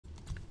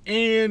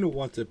And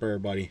what's up,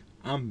 everybody?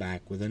 I'm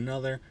back with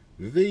another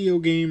video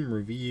game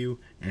review,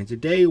 and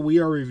today we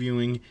are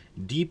reviewing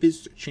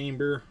Deepest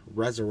Chamber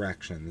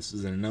Resurrection. This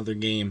is another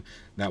game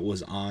that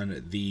was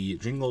on the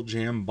Jingle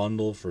Jam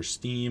bundle for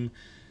Steam.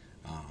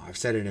 I've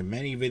said it in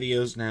many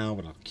videos now,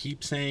 but I'll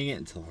keep saying it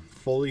until I'm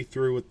fully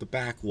through with the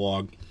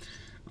backlog.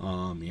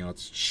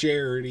 It's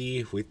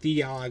charity with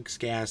the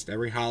Yogscast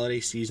every holiday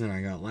season.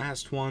 I got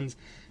last ones.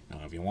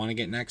 If you want to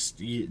get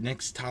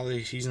next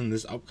holiday season,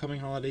 this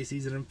upcoming holiday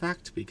season, in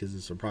fact, because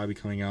this will probably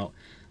be coming out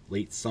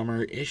late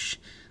summer-ish,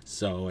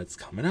 so it's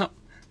coming up.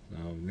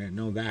 So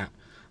know that.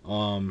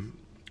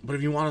 But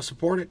if you want to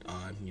support it,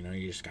 you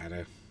just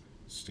gotta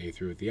stay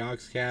through with the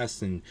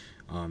Yogscast and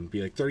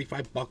be like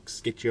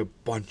 $35, get you a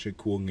bunch of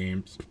cool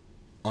games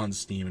on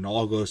Steam, and it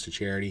all goes to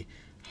charity.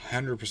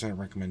 100%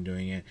 recommend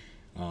doing it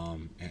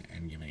and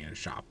giving it a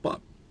shot.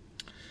 But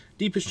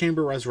Deepest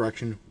Chamber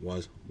Resurrection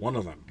was one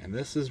of them, and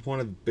this is one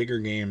of the bigger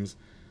games.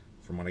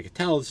 From what I could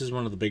tell, this is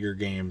one of the bigger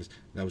games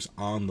that was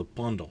on the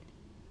bundle.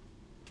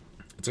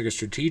 It's like a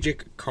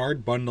strategic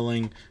card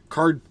bundling,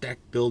 card deck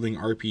building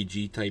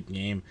RPG type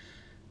game,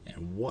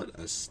 and what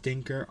a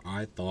stinker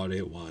I thought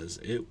it was.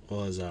 It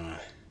was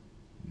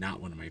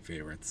not one of my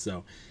favorites.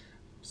 So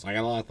I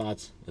got a lot of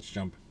thoughts. Let's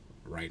jump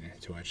right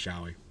into it,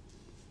 shall we?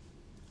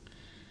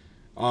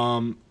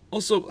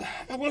 Also,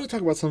 I want to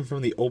talk about something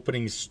from the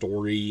opening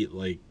story,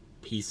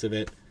 piece of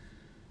it.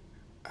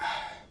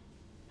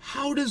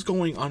 How does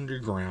going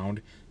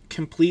underground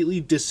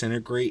completely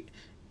disintegrate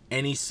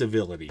any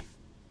civility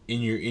in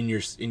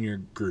your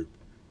group?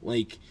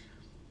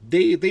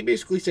 They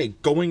basically say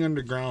going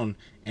underground,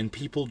 and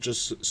people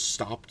just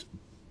stopped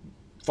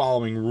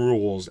following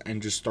rules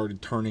and just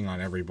started turning on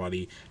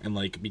everybody and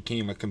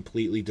became a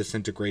completely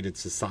disintegrated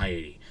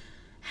society.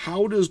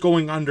 How does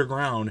going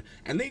underground,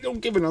 and they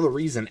don't give another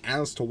reason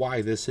as to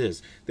why this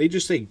is. They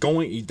just say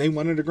they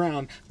went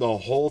underground, the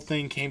whole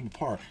thing came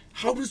apart.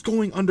 How does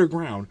going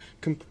underground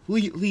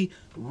completely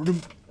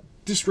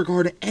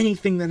disregard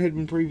anything that had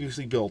been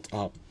previously built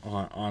up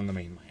on the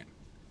mainland?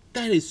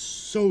 That is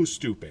so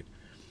stupid.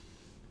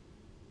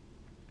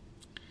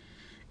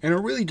 And it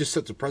really just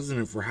sets a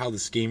precedent for how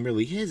this game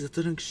really is. It's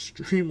an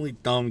extremely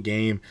dumb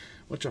game,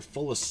 which are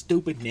full of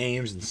stupid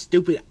names and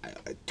stupid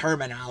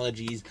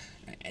terminologies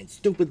and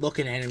stupid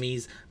looking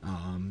enemies.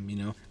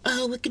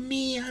 Oh, look at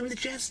me, I'm the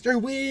jester,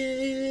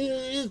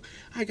 woo!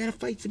 I gotta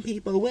fight some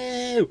people,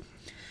 woo!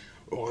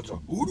 Oh, it's like,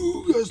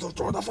 who guys don't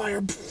throw the fire?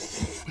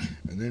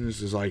 And then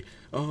it's just like,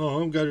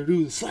 oh, I'm gonna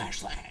do the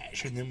slash,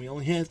 and then we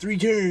only have 3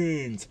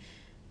 turns,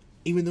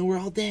 even though we're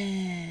all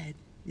dead.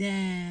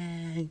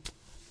 Yay!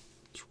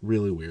 It's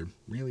really weird.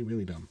 Really,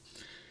 really dumb.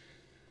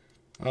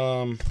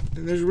 And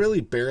there's really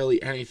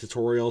barely any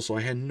tutorial, so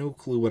I had no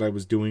clue what I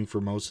was doing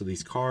for most of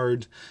these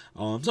cards.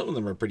 Some of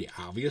them are pretty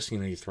obvious.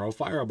 You throw a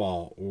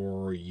fireball,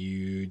 or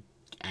you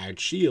add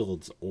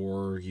shields,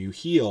 or you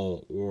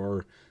heal,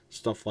 or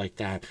stuff like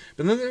that.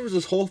 But then there was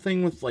this whole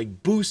thing with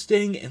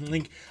boosting,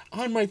 and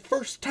on my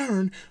first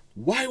turn,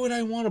 why would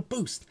I want to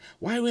boost?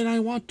 Why would I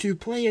want to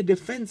play a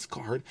defense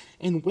card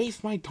and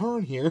waste my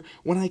turn here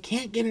when I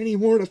can't get any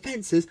more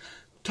defenses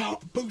to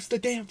boost the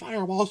damn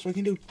fireball so I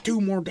can do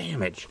 2 more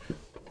damage?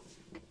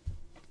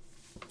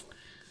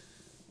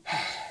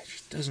 It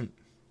just doesn't.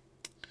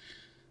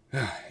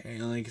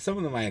 Some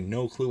of them I had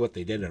no clue what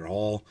they did at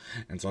all,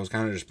 and so I was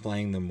kind of just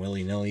playing them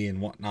willy-nilly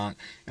and whatnot,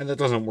 and that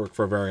doesn't work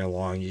for very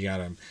long. You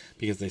gotta,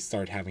 because they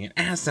start having an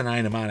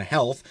asinine amount of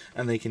health,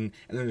 and then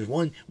there's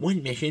one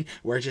mission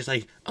where it's just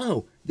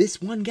oh, this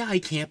one guy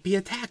can't be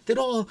attacked at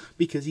all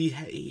because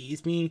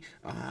he's being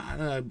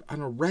on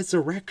a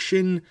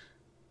resurrection.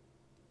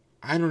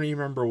 I don't even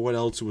remember what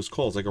else it was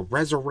called. It's like a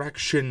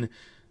resurrection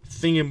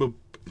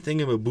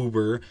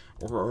thingamaboober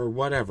or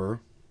whatever.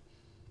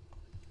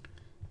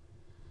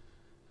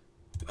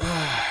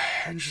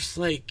 And just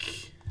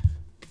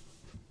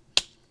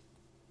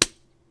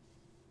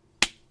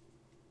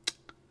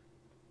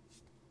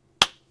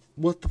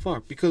what the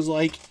fuck? Because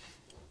this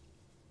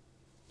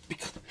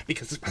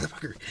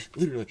motherfucker,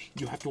 literally,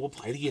 you have to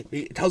apply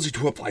it tells you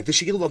to apply the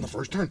shield on the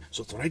first turn.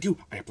 So that's what I do.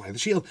 I apply the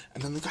shield,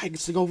 and then the guy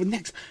gets to go over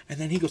next, and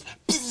then he goes,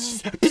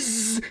 bzz,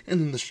 bzz, and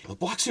then the shield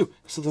blocks you.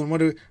 So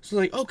then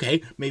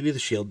okay, maybe the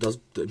shield does,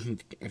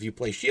 if you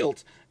play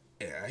shields,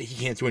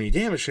 he can't do any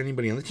damage to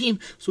anybody on the team,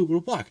 so it will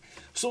block.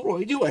 So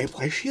what do? I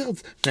apply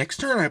shields. Next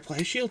turn, I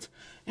apply shields.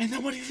 And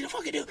then what is he gonna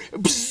fucking do?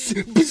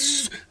 Bzz,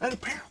 bzz. And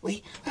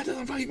apparently, that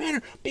doesn't fucking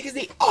matter, because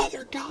the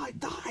other guy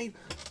died.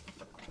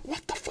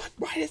 What the fuck?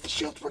 Why does the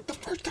shield work the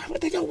first time,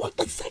 but they don't work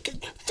the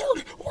second,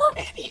 third, or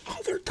any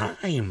other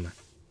time?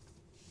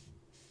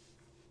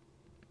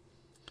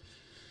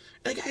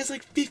 The guy's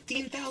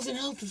 15,000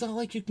 health. It's not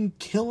like you can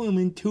kill him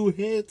in 2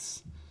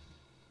 hits.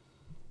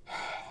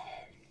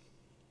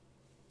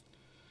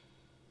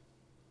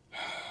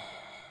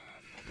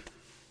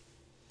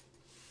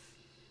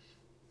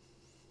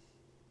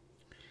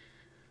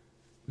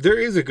 There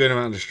is a good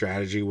amount of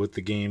strategy with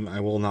the game,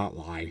 I will not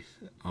lie.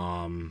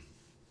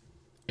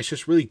 It's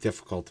just really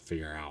difficult to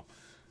figure out.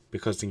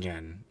 Because,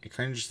 again, it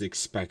kind of just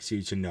expects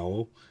you to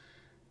know.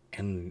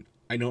 And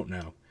I don't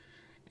know.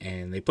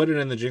 And they put it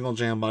in the Jingle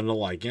Jam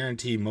bundle. I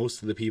guarantee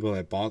most of the people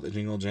that bought the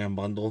Jingle Jam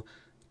bundle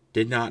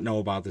did not know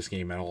about this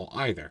game at all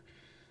either.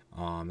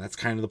 That's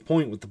kind of the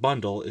point with the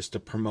bundle, is to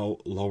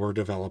promote lower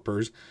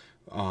developers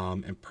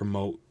and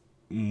promote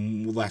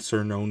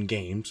lesser known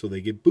games so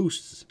they get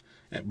boosts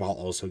while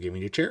also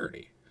giving to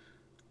charity.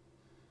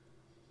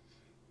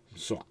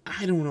 So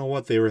I don't know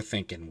what they were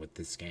thinking with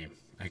this game.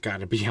 I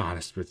gotta be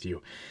honest with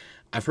you.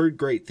 I've heard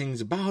great things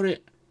about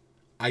it.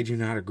 I do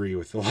not agree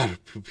with a lot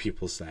of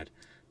people said,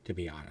 to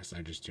be honest.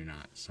 I just do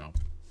not. So,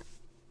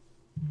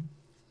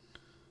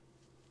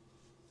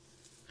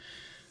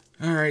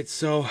 alright,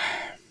 so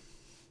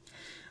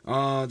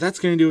that's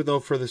going to do it,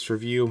 though, for this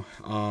review.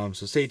 So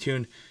stay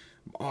tuned.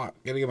 Gotta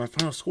get my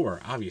final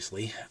score,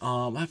 obviously.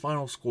 My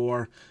final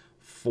score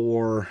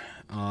for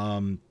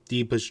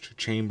Deepest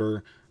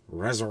Chamber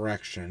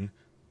Resurrection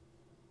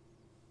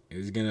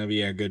is going to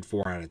be a good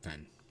 4 out of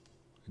 10.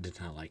 I did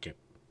not like it.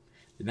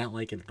 Did not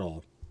like it at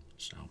all.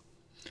 So,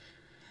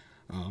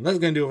 that's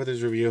going to do it for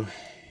this review.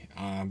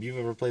 If you've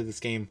ever played this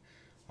game,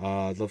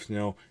 I'd love to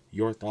know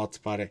your thoughts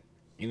about it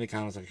in the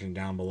comment section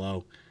down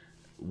below.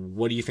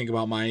 What do you think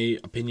about my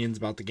opinions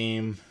about the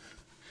game?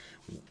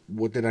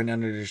 What did I not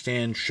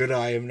understand? Should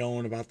I have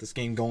known about this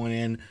game going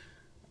in?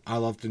 I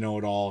love to know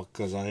it all,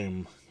 because I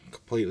am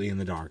completely in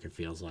the dark, it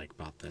feels like,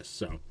 about this.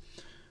 So,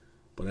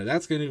 but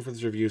that's going to do it for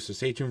this review. So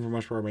stay tuned for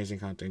much more amazing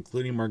content,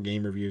 including more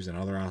game reviews and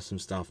other awesome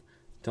stuff.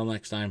 Until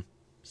next time,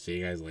 see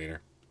you guys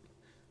later.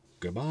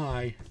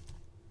 Goodbye.